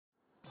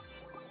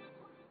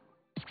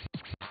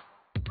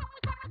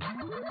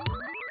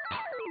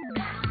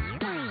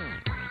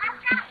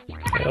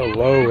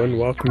Hello and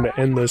welcome to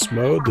Endless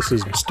Mode. This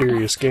is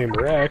Mysterious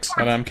Gamer X.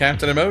 And I'm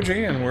Captain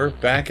Emoji, and we're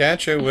back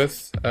at you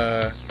with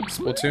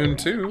Splatoon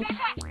 2.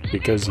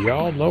 Because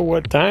y'all know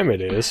what time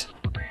it is.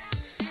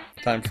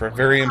 Time for a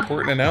very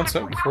important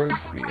announcement before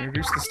we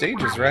introduce the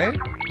stages, right?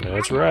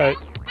 That's right.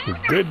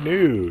 Good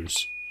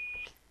news.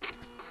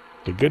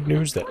 The good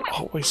news that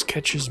always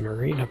catches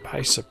Marina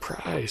by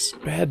surprise.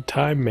 Bad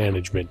time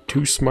management.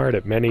 Too smart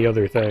at many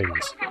other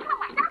things.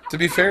 To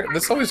be fair,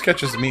 this always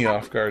catches me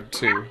off guard,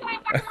 too.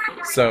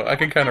 So I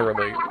can kind of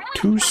relate.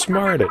 Too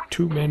smart at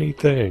too many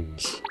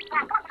things.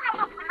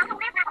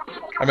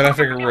 I mean, I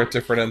figure we're at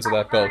different ends of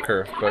that bell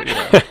curve, but, you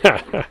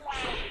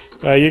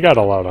know. You got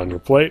a lot on your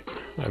plate.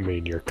 I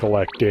mean, you're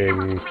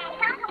collecting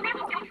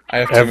I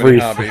have too many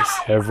hobbies.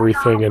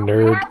 Everything a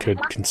nerd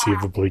could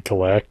conceivably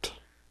collect.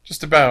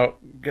 Just about.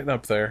 Getting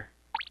up there.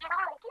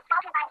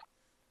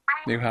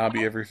 New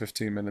hobby every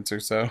 15 minutes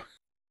or so.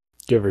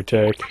 Give or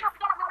take.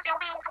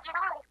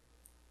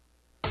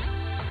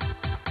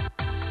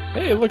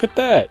 Hey, look at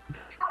that!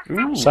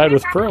 Ooh. Side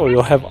with Pearl,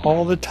 you'll have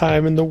all the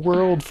time in the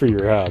world for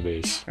your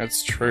hobbies.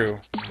 That's true.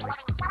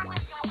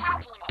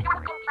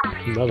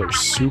 Another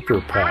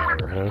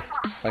superpower, huh?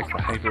 Like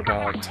the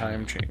hyperbolic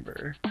time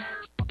chamber.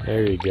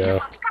 There you go.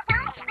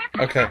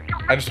 Okay,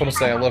 I just want to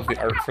say I love the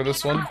art for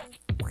this one.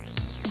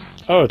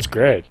 Oh, it's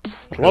great.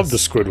 I love the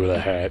squid with a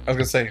hat. I was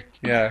gonna say,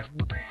 yeah,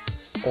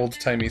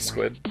 old-timey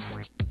squid.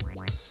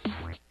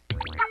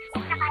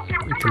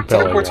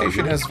 Compelling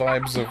Teleportation argument. has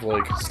vibes of,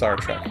 like, Star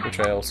Trek, which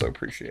I also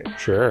appreciate.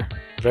 Sure.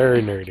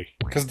 Very nerdy.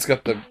 Because it's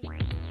got the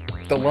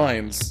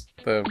lines,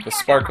 the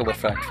sparkle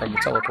effect from the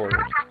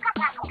teleporter.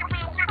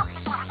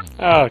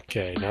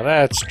 Okay, now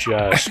that's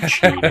just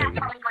cheating.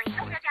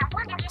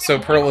 So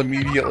Pearl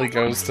immediately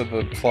goes to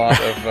the plot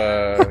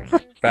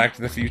of Back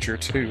to the Future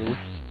 2.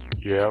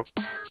 Yep.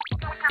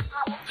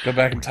 Go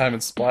back in time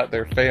and splat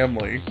their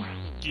family.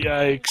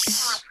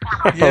 Yikes.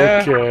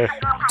 Yeah. Okay.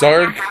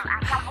 Dark.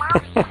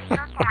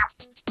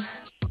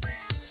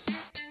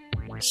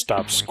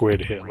 Stop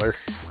Squid Hitler.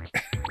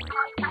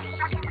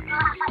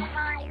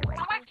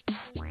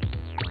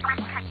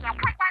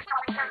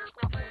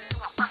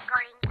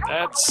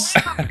 That's...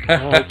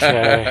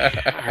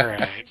 okay.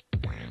 Alright.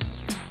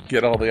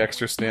 Get all the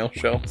extra snail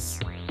shells.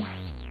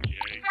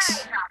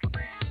 Yikes.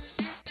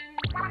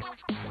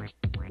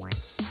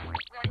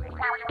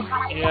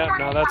 Yeah,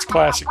 no, that's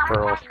classic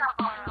Pearl.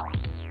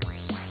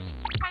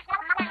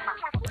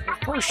 Of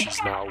course she's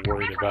not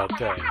worried about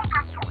that.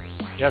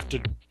 You have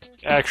to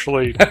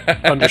actually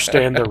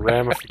understand the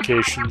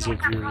ramifications of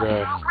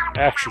your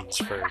actions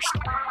first.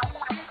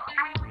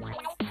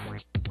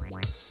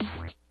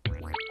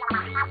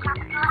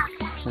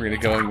 We're gonna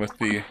go in with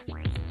the,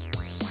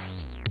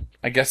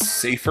 I guess,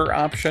 safer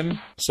option.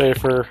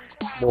 Safer,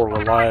 more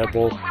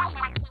reliable.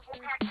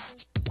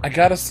 I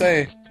gotta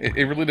say,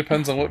 it really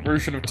depends on what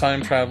version of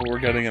time travel we're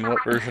getting and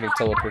what version of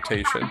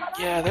teleportation.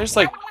 Yeah, there's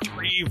like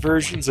 3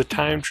 versions of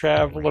time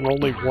travel and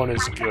only one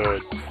is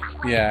good.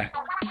 Yeah.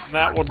 And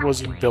that one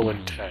was in Bill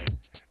and Ted.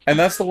 And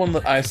that's the one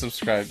that I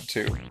subscribed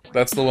to.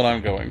 That's the one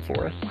I'm going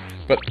for.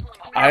 But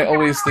I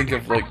always think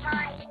of, like,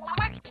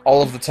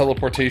 all of the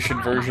teleportation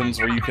versions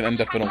where you can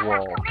end up in a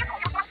wall.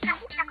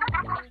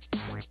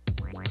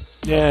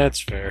 Yeah,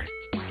 it's fair.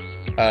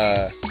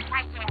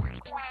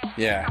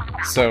 Yeah.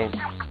 So,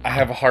 I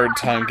have a hard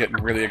time getting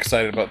really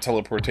excited about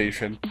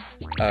teleportation,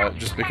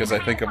 just because I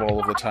think of all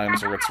of the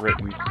times where it's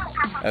written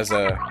as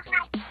a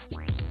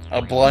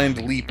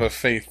blind leap of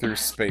faith through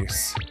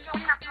space.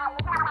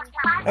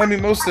 I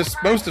mean, most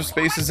of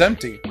space is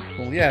empty.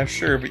 Well, yeah,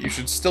 sure, but you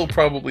should still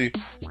probably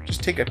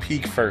just take a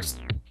peek first.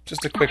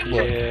 Just a quick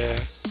look.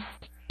 Yeah.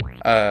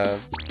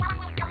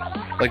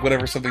 Like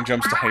whenever something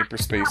jumps to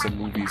hyperspace in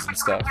movies and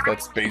stuff,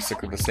 that's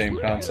basically the same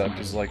concept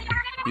as, like,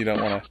 you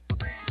don't want to,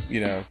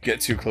 you know,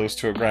 get too close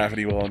to a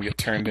gravity well and get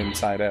turned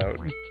inside out.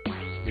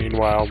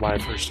 Meanwhile, my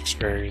first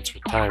experience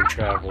with time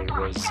travel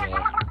was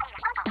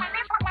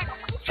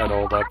an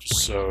old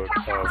episode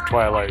of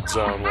Twilight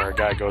Zone where a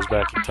guy goes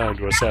back in time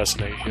to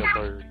assassinate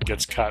Hitler and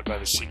gets caught by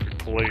the secret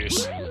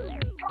police.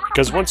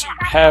 Because once you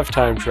have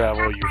time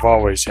travel, you've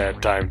always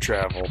had time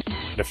travel.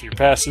 And if your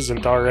past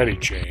isn't already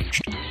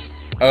changed.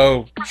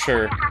 Oh,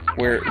 sure.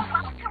 Where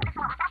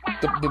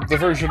the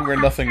version where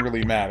nothing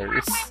really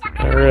matters.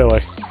 Not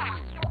really.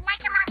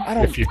 I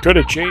don't. If you could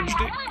have changed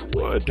it,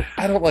 you would.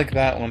 I don't like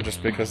that one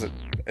just because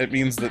it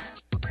means that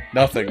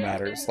nothing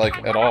matters, like,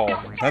 at all.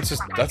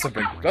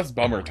 That's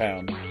Bummer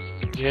Town.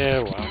 Yeah,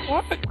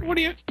 well, what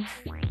do you...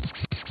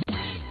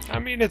 I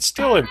mean, it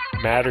still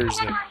matters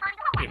that,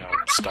 you know,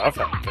 stuff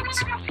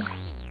happens.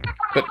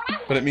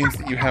 But it means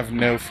that you have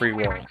no free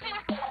will.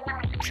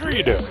 Sure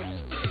you do.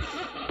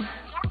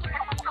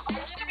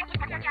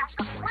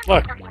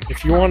 Look,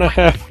 if you want to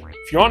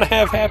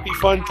have happy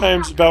fun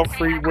times about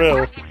free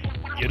will,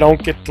 you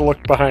don't get to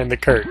look behind the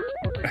curtain.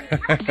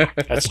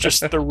 That's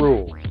just the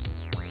rule.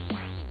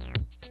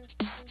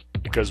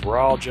 Because we're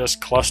all just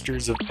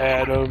clusters of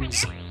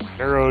atoms,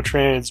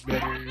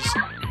 neurotransmitters,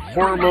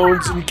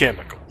 hormones, and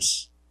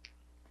chemicals.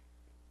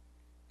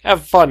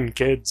 Have fun,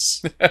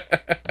 kids.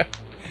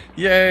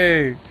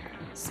 Yay!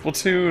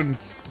 Splatoon!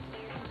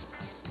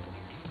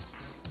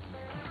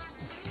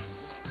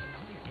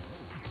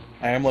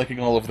 I am liking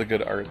all of the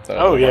good art, though.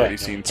 Oh, I've yeah. already No,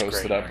 seen it's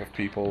posted great up art. of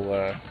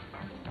people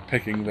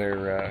picking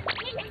their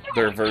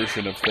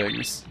version of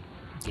things.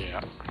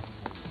 Yeah.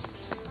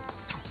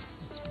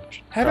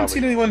 Haven't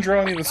seen Probably anyone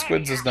draw any of the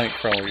squids as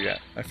Nightcrawler yet.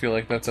 I feel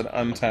like that's an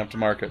untapped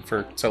market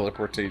for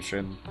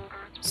teleportation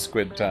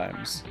squid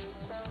times.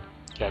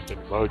 Captain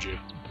Emoji.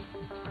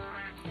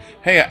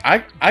 Hey,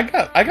 I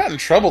got in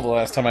trouble the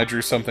last time I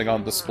drew something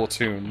on the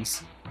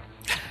Splatoons.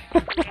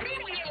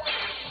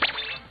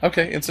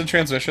 Okay, instant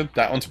transmission.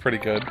 That one's pretty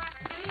good.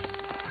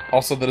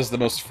 Also, that is the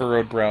most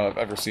furrowed brow I've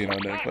ever seen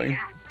on anything.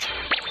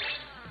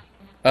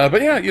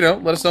 But yeah, you know,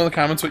 let us know in the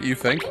comments what you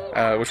think,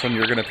 which one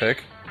you're gonna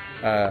pick.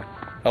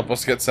 Help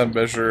us get some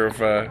measure of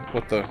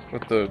what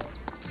the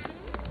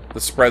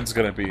spread's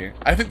gonna be.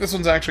 I think this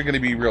one's actually gonna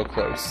be real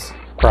close.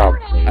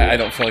 Probably. I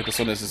don't feel like this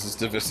one is as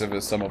divisive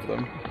as some of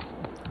them.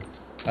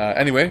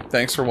 Anyway,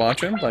 thanks for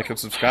watching. Like and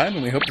subscribe,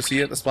 and we hope to see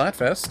you at the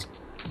Splatfest.